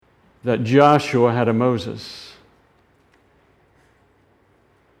that Joshua had a Moses.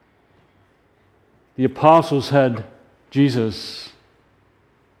 The apostles had Jesus.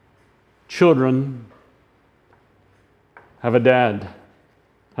 Children have a dad,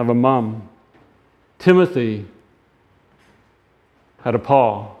 have a mom. Timothy had a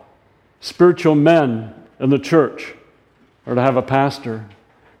Paul. Spiritual men in the church are to have a pastor.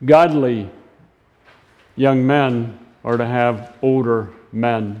 Godly young men are to have older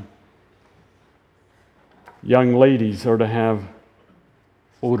men. Young ladies are to have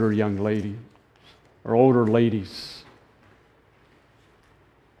older young ladies or older ladies.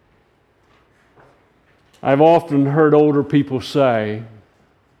 I've often heard older people say,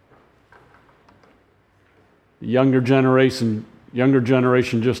 the younger generation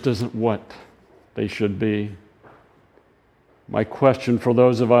just isn't what they should be. My question for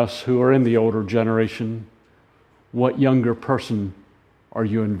those of us who are in the older generation, what younger person are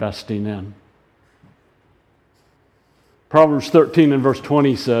you investing in? Proverbs 13 and verse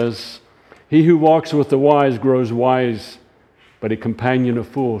 20 says, "He who walks with the wise grows wise, but a companion of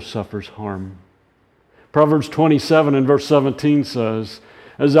fools suffers harm." Proverbs 27 and verse 17 says,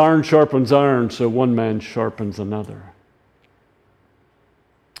 "As iron sharpens iron, so one man sharpens another."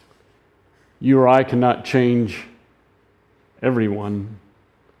 You or I cannot change everyone,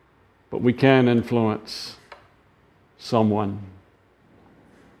 but we can influence someone.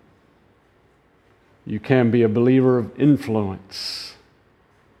 You can be a believer of influence.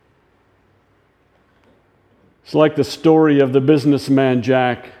 It's like the story of the businessman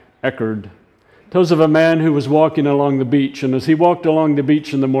Jack Eckerd. It tells of a man who was walking along the beach, and as he walked along the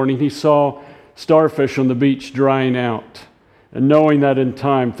beach in the morning, he saw starfish on the beach drying out. And knowing that in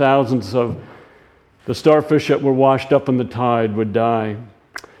time, thousands of the starfish that were washed up in the tide would die.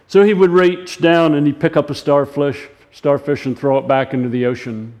 So he would reach down and he'd pick up a starfish and throw it back into the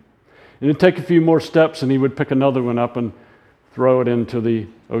ocean. And he'd take a few more steps and he would pick another one up and throw it into the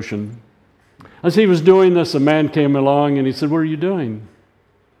ocean. As he was doing this, a man came along and he said, "What are you doing?"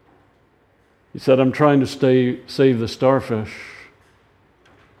 He said, "I'm trying to save the starfish."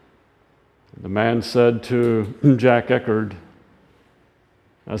 The man said to Jack Eckerd,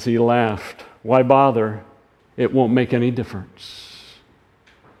 as he laughed, "Why bother? It won't make any difference."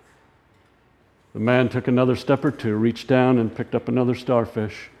 The man took another step or two, reached down and picked up another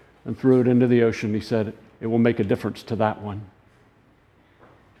starfish and threw it into the ocean. He said, "It will make a difference to that one."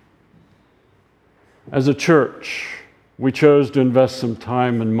 As a church, we chose to invest some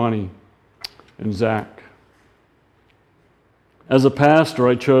time and money in Zach. As a pastor,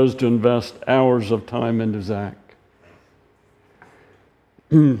 I chose to invest hours of time into Zach.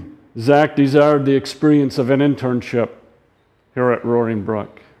 Zach desired the experience of an internship here at Roaring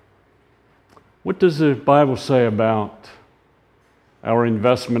Brook. What does the Bible say about our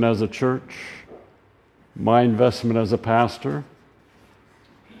investment as a church, my investment as a pastor,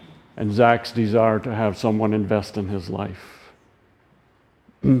 and Zach's desire to have someone invest in his life?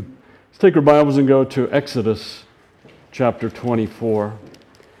 Let's take our Bibles and go to Exodus chapter 24.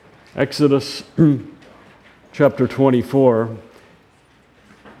 Exodus chapter 24.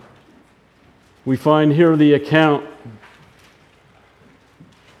 We find here the account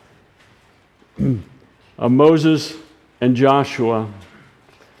of Moses and Joshua.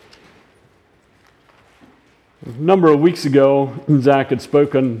 A number of weeks ago, Zach had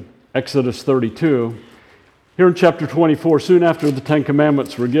spoken Exodus 32. Here in chapter 24, soon after the Ten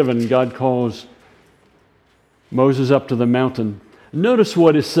Commandments were given, God calls Moses up to the mountain. Notice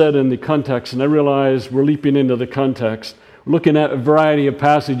what is said in the context, and I realize we're leaping into the context. We're looking at a variety of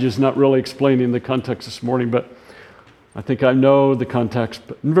passages, not really explaining the context this morning, but I think I know the context.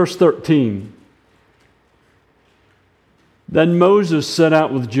 But in verse 13, "Then Moses set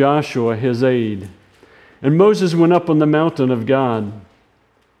out with Joshua, his aide, and Moses went up on the mountain of God.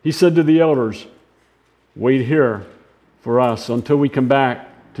 He said to the elders, 'Wait here for us until we come back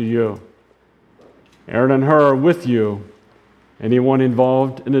to you. Aaron and Hur are with you. Anyone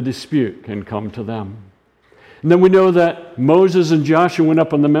involved in a dispute can come to them.'" And then we know that Moses and Joshua went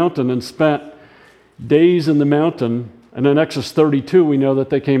up on the mountain and spent days in the mountain. And in Exodus 32, we know that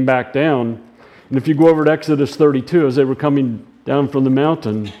they came back down. And if you go over to Exodus 32, as they were coming down from the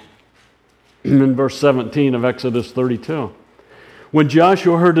mountain, in verse 17 of Exodus 32, when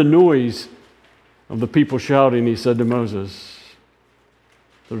Joshua heard the noise of the people shouting, he said to Moses,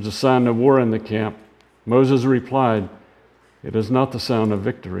 "There's a sound of war in the camp." Moses replied, "It is not the sound of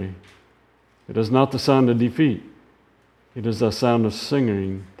victory. It is not the sound of defeat. It is the sound of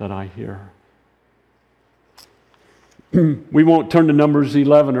singing that I hear." We won't turn to Numbers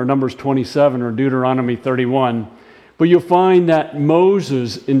 11 or Numbers 27 or Deuteronomy 31, But you'll find that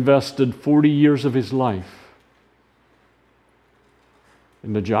Moses invested 40 years of his life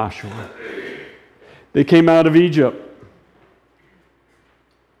into Joshua. They came out of Egypt.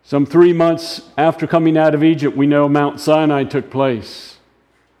 Some 3 months after coming out of Egypt, we know Mount Sinai took place.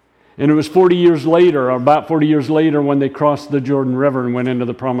 And it was 40 years later, or about 40 years later, when they crossed the Jordan River and went into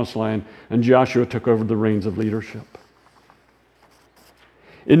the Promised Land, and Joshua took over the reins of leadership.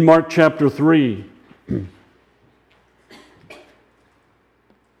 In Mark chapter 3,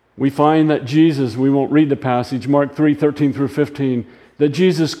 we find that Jesus, we won't read the passage, Mark 3, 13 through 15, that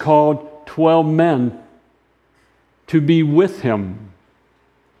Jesus called 12 men to be with him.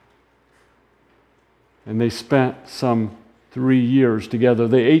 And they spent some 3 years together.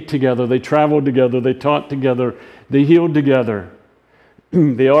 They ate together, they traveled together, they taught together, they healed together.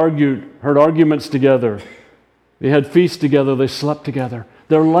 They heard arguments together. They had feasts together, they slept together.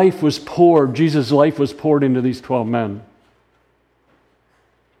 Their life was poured, Jesus' life was poured into these 12 men.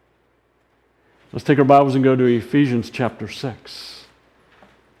 Let's take our Bibles and go to Ephesians chapter 6.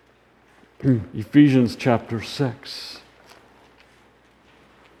 Ephesians chapter 6.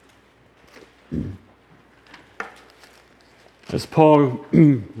 As Paul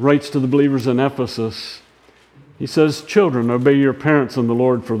writes to the believers in Ephesus, he says, "Children, obey your parents in the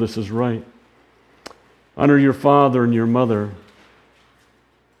Lord, for this is right. Honor your father and your mother,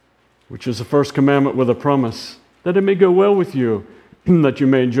 which is the first commandment with a promise, that it may go well with you, that you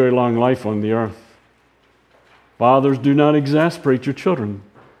may enjoy long life on the earth. Fathers, do not exasperate your children.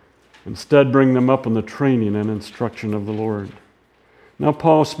 Instead, bring them up in the training and instruction of the Lord." Now,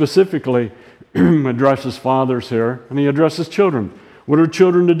 Paul specifically addresses fathers here, and he addresses children. What are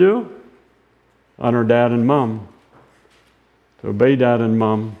children to do? Honor dad and mom. To obey dad and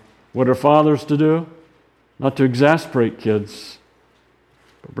mom. What are fathers to do? Not to exasperate kids,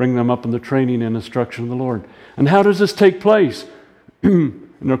 but bring them up in the training and instruction of the Lord. And how does this take place? In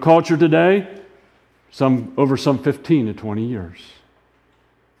our culture today, over some 15 to 20 years.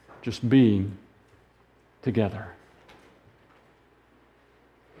 Just being together.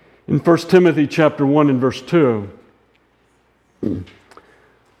 In 1 Timothy chapter 1 and verse 2,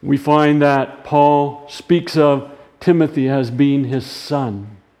 we find that Paul speaks of Timothy as being his son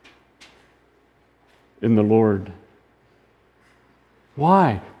in the Lord.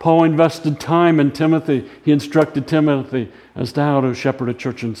 Why? Paul invested time in Timothy. He instructed Timothy as to how to shepherd a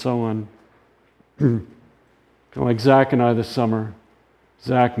church and so on. Like Zach and I this summer.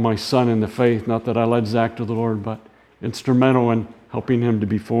 Zach, my son in the faith, not that I led Zach to the Lord, but instrumental in helping him to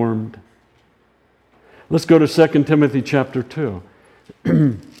be formed. Let's go to 2 Timothy chapter 2.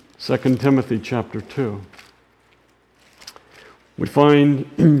 2 Timothy chapter 2. We find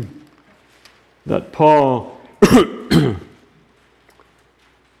that Paul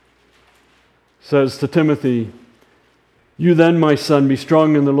says to Timothy, "You then, my son, be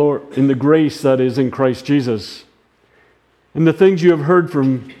strong in the Lord, in the grace that is in Christ Jesus. And the things you have heard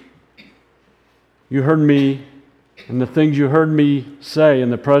me, and the things you heard me say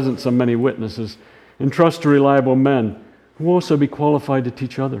in the presence of many witnesses, entrust to reliable men who will also be qualified to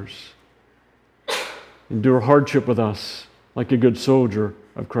teach others. Endure hardship with us like a good soldier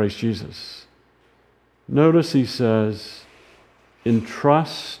of Christ Jesus." Notice he says,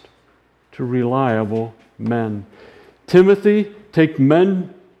 entrust to reliable men. Timothy, take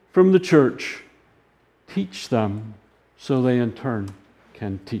men from the church, teach them so they in turn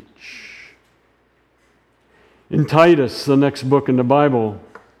can teach. In Titus, the next book in the Bible,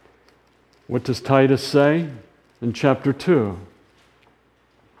 what does Titus say? In chapter 2.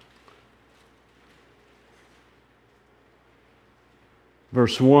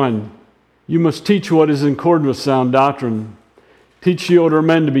 Verse 1, "You must teach what is in accord with sound doctrine. Teach the older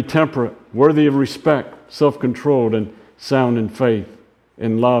men to be temperate, worthy of respect, self-controlled, and sound in faith,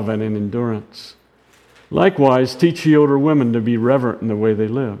 in love, and in endurance. Likewise, teach the older women to be reverent in the way they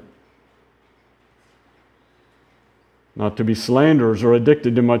live. Not to be slanderers or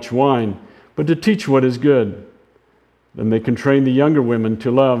addicted to much wine, but to teach what is good. Then they can train the younger women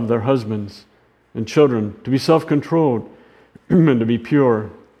to love their husbands and children, to be self-controlled, and to be pure,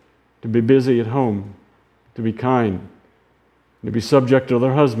 to be busy at home, to be kind, to be subject to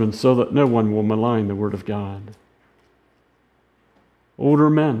their husbands, so that no one will malign the word of God."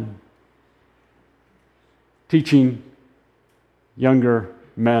 Older men teaching younger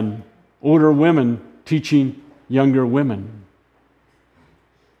men. Older women teaching younger women.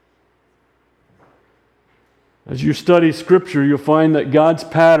 As you study Scripture, you'll find that God's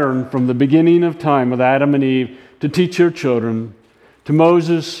pattern from the beginning of time with Adam and Eve to teach their children, to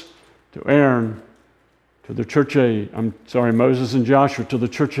Moses, to Aaron, to the church age. Moses and Joshua to the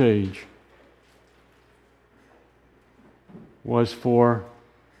church age. was for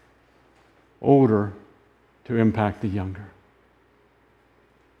older to impact the younger,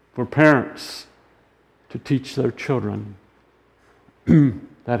 for parents to teach their children.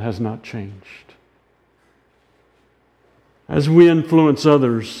 That has not changed. As we influence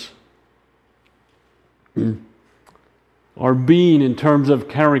others, our being in terms of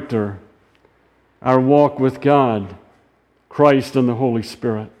character, our walk with God, Christ and the Holy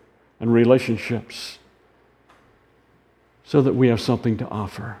Spirit, and relationships, so that we have something to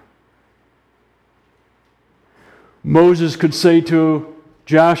offer. Moses could say to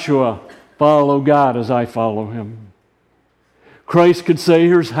Joshua, "Follow God as I follow him." Christ could say,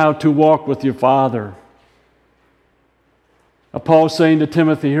 "Here's how to walk with your Father." Paul saying to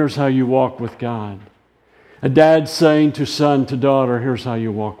Timothy, "Here's how you walk with God." A dad saying to son, to daughter, "Here's how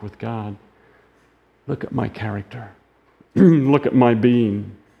you walk with God. Look at my character. Look at my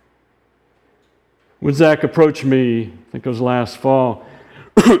being." When Zach approached me, I think it was last fall,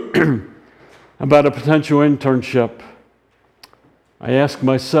 about a potential internship, I asked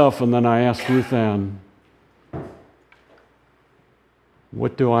myself and then I asked Ruth Ann,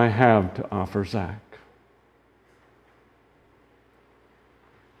 what do I have to offer Zach?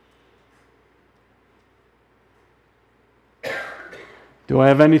 Do I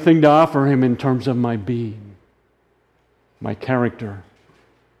have anything to offer him in terms of my being, my character,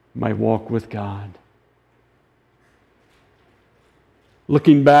 my walk with God?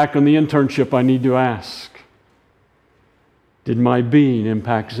 Looking back on the internship, I need to ask, did my being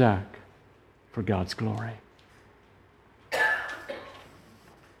impact Zach for God's glory?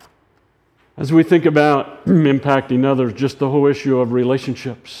 As we think about impacting others, just the whole issue of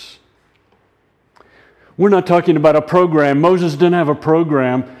relationships. We're not talking about a program. Moses didn't have a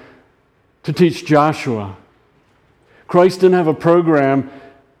program to teach Joshua. Christ didn't have a program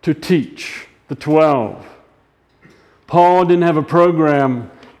to teach the 12. Paul didn't have a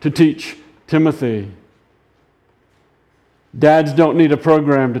program to teach Timothy. Dads don't need a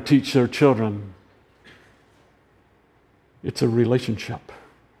program to teach their children. It's a relationship.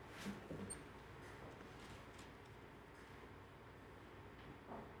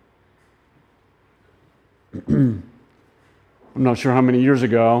 I'm not sure how many years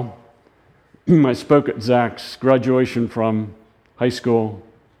ago, I spoke at Zach's graduation from high school.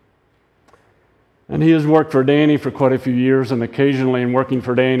 And he has worked for Danny for quite a few years, and occasionally in working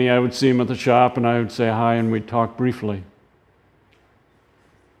for Danny, I would see him at the shop and I would say hi and we'd talk briefly.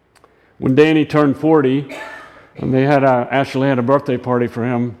 When Danny turned 40, and they actually had a birthday party for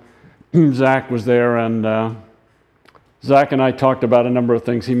him, Zach was there, and Zach and I talked about a number of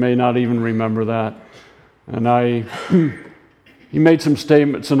things. He may not even remember that. And he made some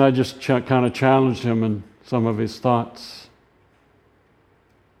statements, and I just kind of challenged him in some of his thoughts.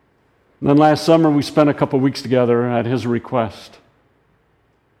 And then last summer, we spent a couple weeks together at his request.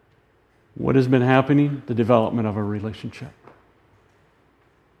 What has been happening? The development of a relationship.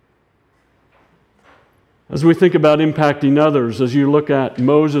 As we think about impacting others, as you look at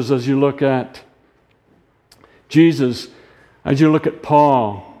Moses, as you look at Jesus, as you look at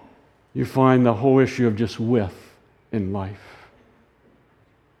Paul, you find the whole issue of just with in life.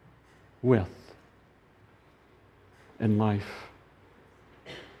 With in life.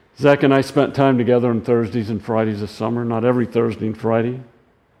 Zach and I spent time together on Thursdays and Fridays this summer, not every Thursday and Friday.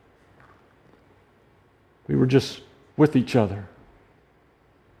 We were just with each other.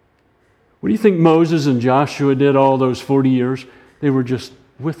 What do you think Moses and Joshua did all those 40 years? They were just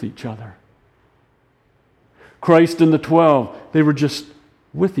with each other. Christ and the 12, they were just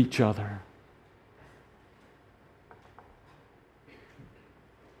with each other.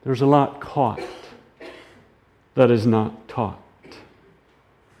 There's a lot caught that is not taught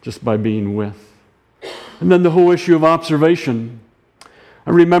just by being with. And then the whole issue of observation.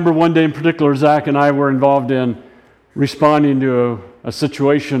 I remember one day in particular, Zach and I were involved in responding to a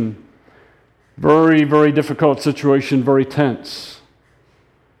situation, very, very difficult situation, very tense.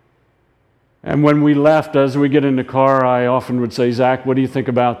 And when we left, as we get in the car, I often would say, Zach, what do you think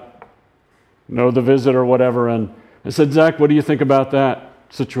about, the visit or whatever? And I said, Zach, what do you think about that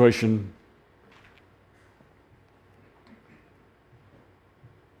situation?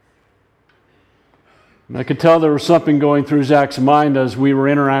 And I could tell there was something going through Zach's mind as we were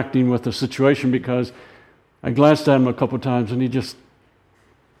interacting with the situation, because I glanced at him a couple of times and he just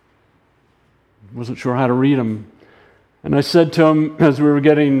wasn't sure how to read him. And I said to him as we were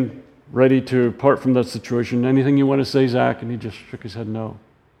getting ready to part from that situation, anything you want to say, Zach? And he just shook his head no.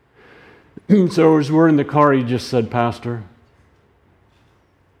 So as we're in the car, he just said, Pastor,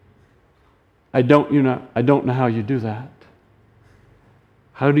 I don't know how you do that.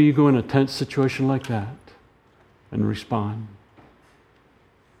 How do you go in a tense situation like that and respond.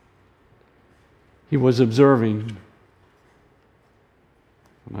 He was observing.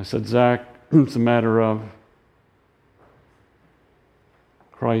 And I said, Zach, it's a matter of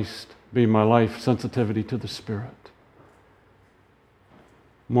Christ being my life, sensitivity to the Spirit,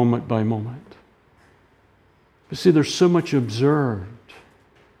 moment by moment. But see, there's so much observed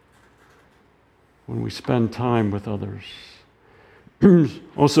when we spend time with others.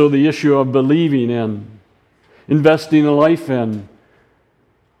 Also, the issue of believing in, investing a life in.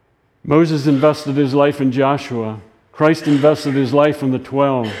 Moses invested his life in Joshua. Christ invested his life in the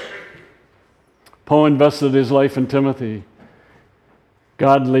 12. Paul invested his life in Timothy.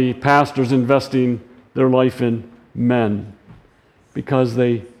 Godly pastors investing their life in men because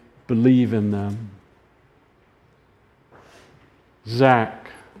they believe in them. Zach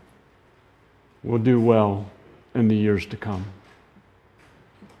will do well in the years to come.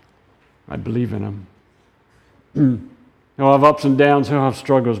 I believe in him. He'll have ups and downs, he'll have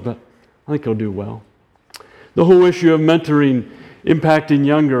struggles, but I think he'll do well. The whole issue of mentoring, impacting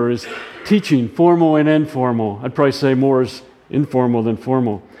younger, is teaching, formal and informal. I'd probably say more is informal than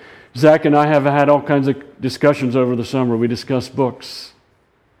formal. Zach and I have had all kinds of discussions over the summer. We discussed books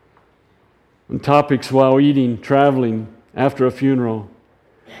and topics while eating, traveling, after a funeral.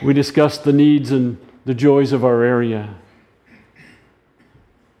 We discussed the needs and the joys of our area.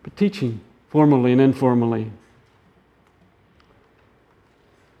 But teaching, formally and informally.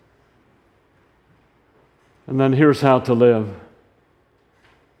 And then here's how to live.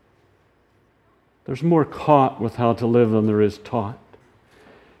 There's more caught with how to live than there is taught.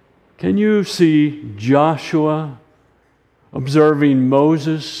 Can you see Joshua observing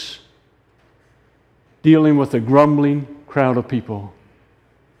Moses dealing with a grumbling crowd of people?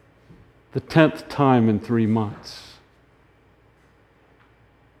 The 10th time in 3 months.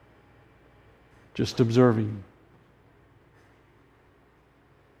 Just observing.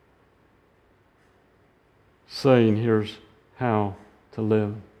 Saying, here's how to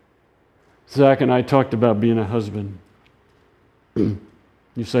live. Zach and I talked about being a husband.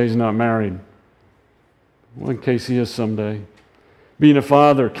 You say he's not married. Well, in case he is someday. Being a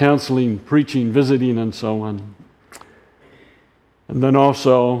father, counseling, preaching, visiting, and so on. And then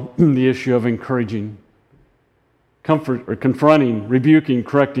also the issue of encouraging, comfort or confronting, rebuking,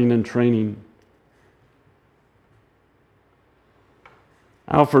 correcting, and training.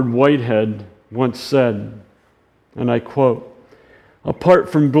 Alfred Whitehead once said, and I quote, "Apart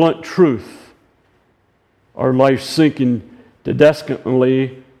from blunt truth, our life sinking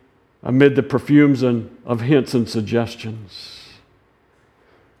didascally amid the perfumes of hints and suggestions."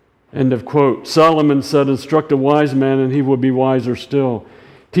 End of quote. Solomon said, "Instruct a wise man, and he will be wiser still.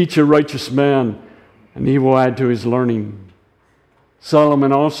 Teach a righteous man, and he will add to his learning."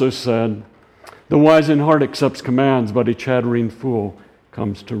 Solomon also said, "The wise in heart accepts commands, but a chattering fool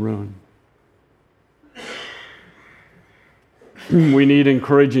comes to ruin." We need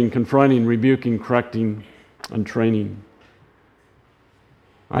encouraging, confronting, rebuking, correcting, and training.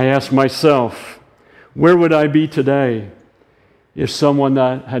 I ask myself, where would I be today if someone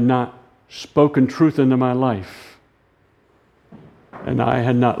that had not spoken truth into my life and I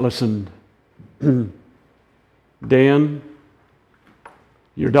had not listened? Dan,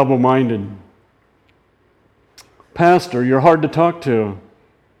 you're double-minded. Pastor, you're hard to talk to.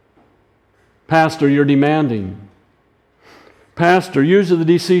 Pastor, you're demanding. Pastor, use the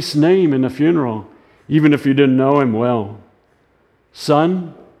deceased's name in the funeral, even if you didn't know him well.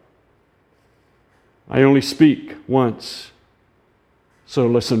 Son, I only speak once, so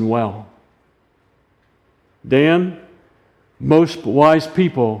listen well. Dan, most wise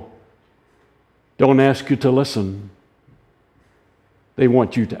people don't ask you to listen. They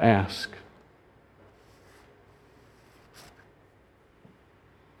want you to ask.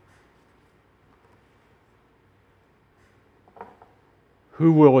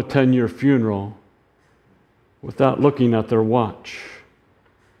 Who will attend your funeral without looking at their watch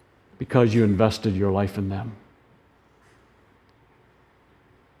because you invested your life in them?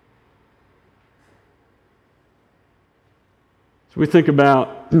 So we think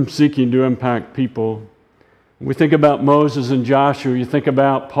about seeking to impact people. We think about Moses and Joshua. You think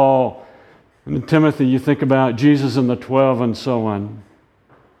about Paul and Timothy. You think about Jesus and the 12 and so on.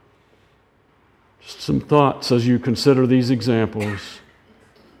 Just some thoughts as you consider these examples.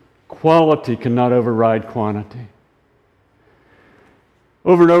 Quality cannot override quantity.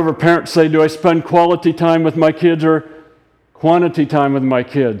 Over and over, parents say, do I spend quality time with my kids or quantity time with my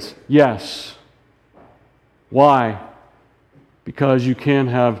kids? Yes. Why? Because you can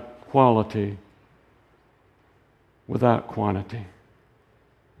have quality without quantity.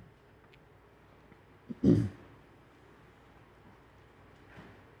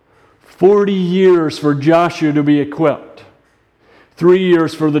 40 years for Joshua to be equipped. 3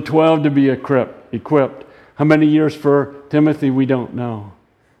 years for the 12 to be equipped. How many years for Timothy? We don't know.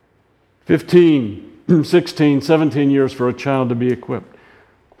 15, 16, 17 years for a child to be equipped.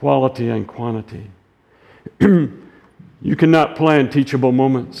 Quality and quantity. You cannot plan teachable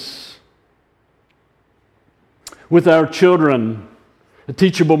moments. With our children, a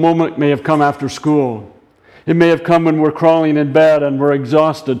teachable moment may have come after school. It may have come when we're crawling in bed and we're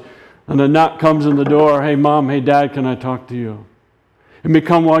exhausted, and a knock comes in the door. Hey, Mom, hey, Dad, can I talk to you? It may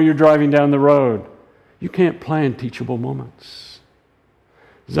come while you're driving down the road. You can't plan teachable moments.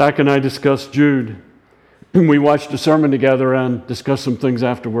 Zach and I discussed Jude. We watched a sermon together and discussed some things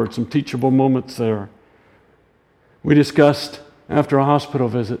afterwards, some teachable moments there. We discussed, after a hospital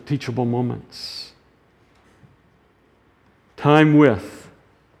visit, teachable moments. Time with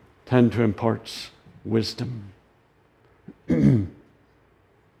tend to impart wisdom.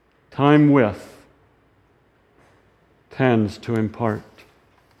 Time with tends to impart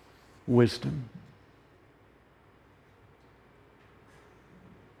wisdom.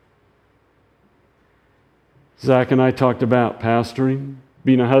 Zach and I talked about pastoring,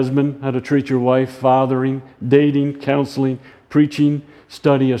 being a husband, how to treat your wife, fathering, dating, counseling, preaching,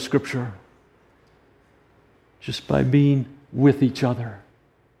 study of Scripture. Just by being with each other.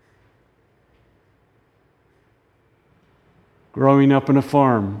 Growing up in a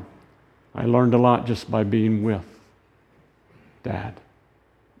farm, I learned a lot just by being with Dad.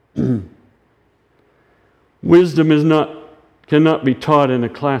 Wisdom cannot be taught in a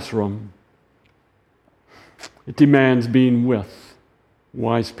classroom. It demands being with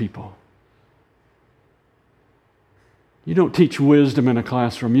wise people. You don't teach wisdom in a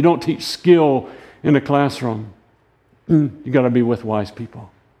classroom. You don't teach skill in a classroom. You got to be with wise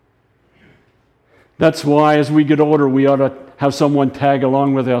people. That's why as we get older, we ought to have someone tag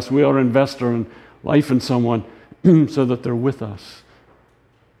along with us. We ought to invest our life in someone so that they're with us.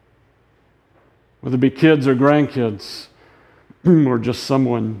 Whether it be kids or grandkids or just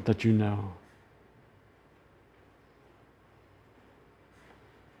someone that you know.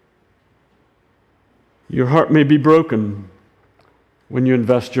 Your heart may be broken when you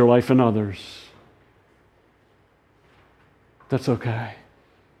invest your life in others. That's okay.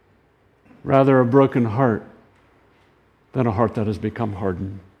 Rather a broken heart than a heart that has become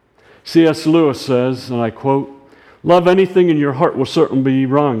hardened. C.S. Lewis says, and I quote, "Love anything and your heart will certainly be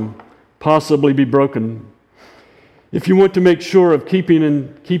wrung, possibly be broken. If you want to make sure of keeping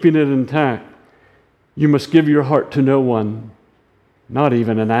it intact, you must give your heart to no one, not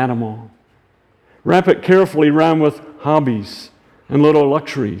even an animal. Wrap it carefully round with hobbies and little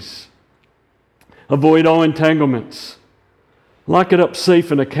luxuries. Avoid all entanglements. Lock it up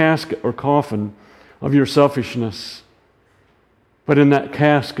safe in a casket or coffin of your selfishness. But in that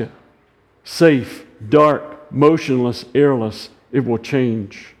casket, safe, dark, motionless, airless, it will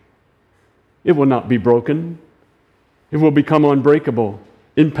change. It will not be broken. It will become unbreakable,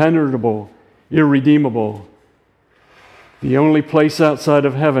 impenetrable, irredeemable. The only place outside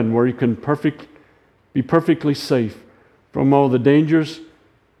of heaven where you can be perfectly safe from all the dangers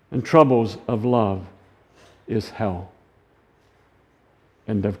and troubles of love is hell."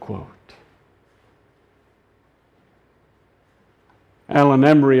 End of quote. Alan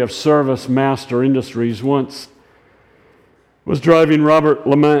Emery of Service Master Industries once was driving Robert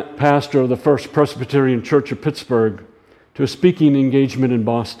Lamont, pastor of the First Presbyterian Church of Pittsburgh, to a speaking engagement in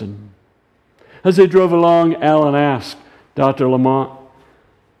Boston. As they drove along, Alan asked Dr. Lamont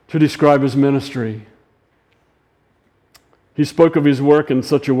to describe his ministry. He spoke of his work in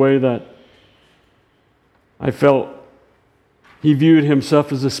such a way that I felt he viewed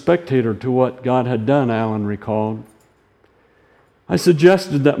himself as a spectator to what God had done, Alan recalled. I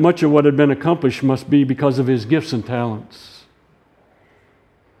suggested that much of what had been accomplished must be because of his gifts and talents.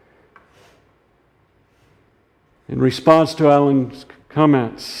 In response to Alan's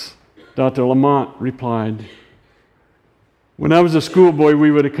comments, Dr. Lamont replied, "When I was a schoolboy,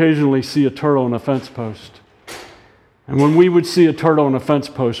 we would occasionally see a turtle on a fence post. And when we would see a turtle on a fence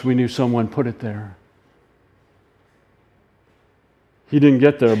post, we knew someone put it there. He didn't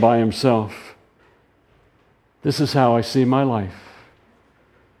get there by himself. This is how I see my life.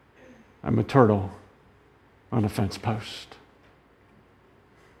 I'm a turtle on a fence post."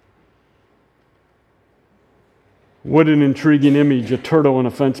 What an intriguing image, a turtle on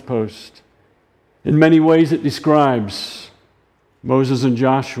a fence post. In many ways it describes Moses and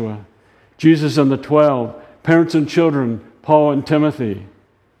Joshua, Jesus and the 12, parents and children, Paul and Timothy,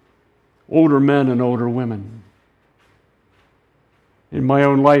 older men and older women. In my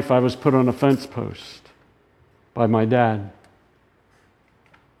own life, I was put on a fence post by my dad.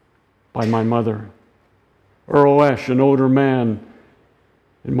 by my mother. Earl Esch, an older man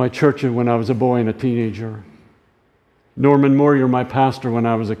in my church when I was a boy and a teenager. Norman Moyer, my pastor when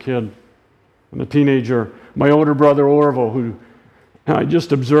I was a kid and a teenager. My older brother Orville, who I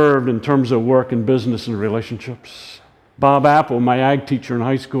just observed in terms of work and business and relationships. Bob Apple, my ag teacher in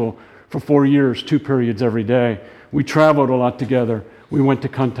high school for 4 years, 2 periods every day. We traveled a lot together. We went to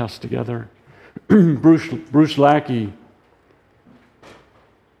contests together. Bruce Lackey,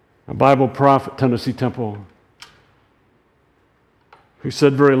 a Bible prophet, Tennessee Temple, who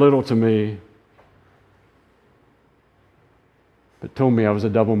said very little to me, but told me I was a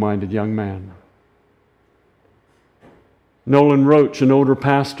double-minded young man. Nolan Roach, an older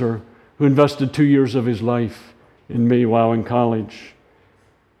pastor who invested 2 years of his life in me while in college.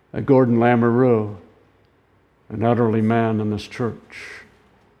 Gordon Lamoureux, an elderly man in this church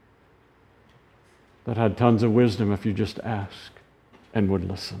that had tons of wisdom if you just ask and would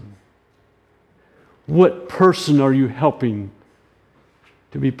listen. What person are you helping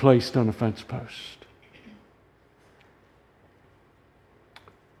to be placed on a fence post?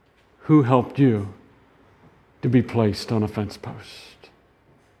 Who helped you to be placed on a fence post?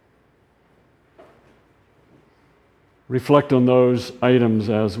 Reflect on those items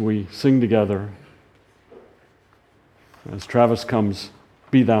as we sing together. As Travis comes,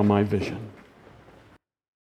 "Be Thou My Vision."